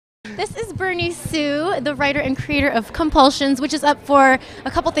This is Bernie Su, the writer and creator of Compulsions, which is up for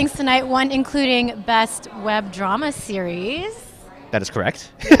a couple things tonight, one including Best Web Drama Series. That is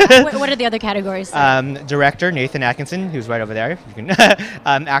correct. What are the other categories? Director Nathan Atkinson, who's right over there. You can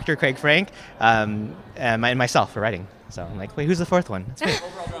actor Craig Frank, and myself for writing. So I'm like, wait, who's the fourth one? That's me.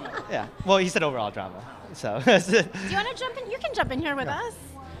 Overall drama. Yeah. Well, he said overall drama. So. Do you want to jump in? You can jump in here with us.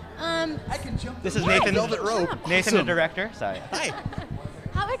 I can jump. This is Yeah, Nathan. Velvet Rope. Nathan, the director. Sorry. Hi.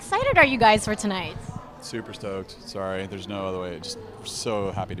 How excited are you guys for tonight? Super stoked. Sorry, there's no other way. Just so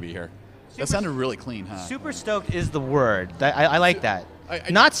happy to be here. That sounded really clean, huh? Super stoked is the word. I like that.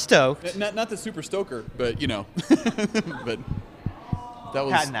 Not stoked. Not the super stoker, but you know. But that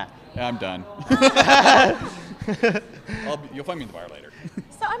was. Patent that. Yeah, I'm done. You'll find me in the bar later.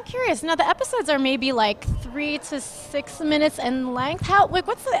 So I'm curious. Now the episodes are maybe like 3 to 6 minutes in length.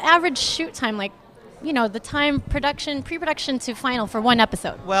 What's the average shoot time like? You know, the time pre-production to final for one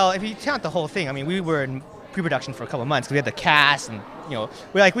episode. Well, if you count the whole thing, I mean, we were in pre-production for a couple of months because we had the cast, and you know,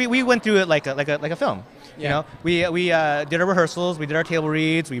 we went through it like a film. Yeah. You know, we did our rehearsals, we did our table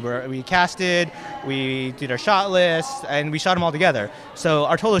reads, we casted, we did our shot list, and we shot them all together. So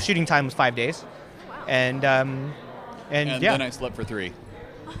our total shooting time was 5 days, and yeah. Then I slept for 3,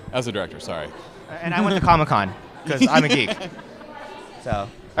 as a director. Sorry. And I went to Comic-Con because I'm a geek. So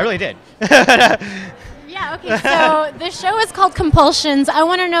I really did. Yeah, okay, so the show is called Compulsions. I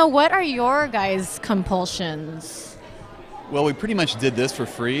want to know, what are your guys' compulsions? Well, we pretty much did this for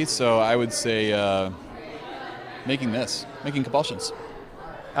free, so I would say making Compulsions.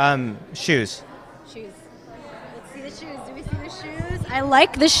 Shoes. Shoes. Let's see the shoes. Do we see the shoes? I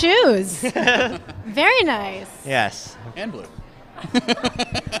like the shoes. Very nice. Yes. And blue.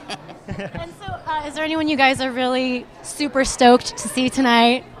 And so, is there anyone you guys are really super stoked to see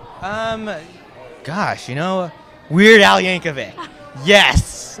tonight? Gosh, you know, Weird Al Yankovic.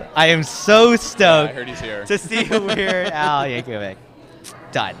 Yes, I am so stoked I heard he's here. to see Weird Al Yankovic.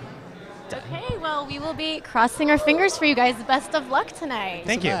 Done. Okay, well, we will be crossing our fingers for you guys. Best of luck tonight.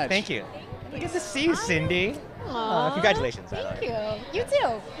 Thank you. Thank you. Good to see you, Cyndee. Aw, Congratulations. Thank you. You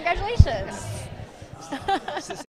too. Congratulations.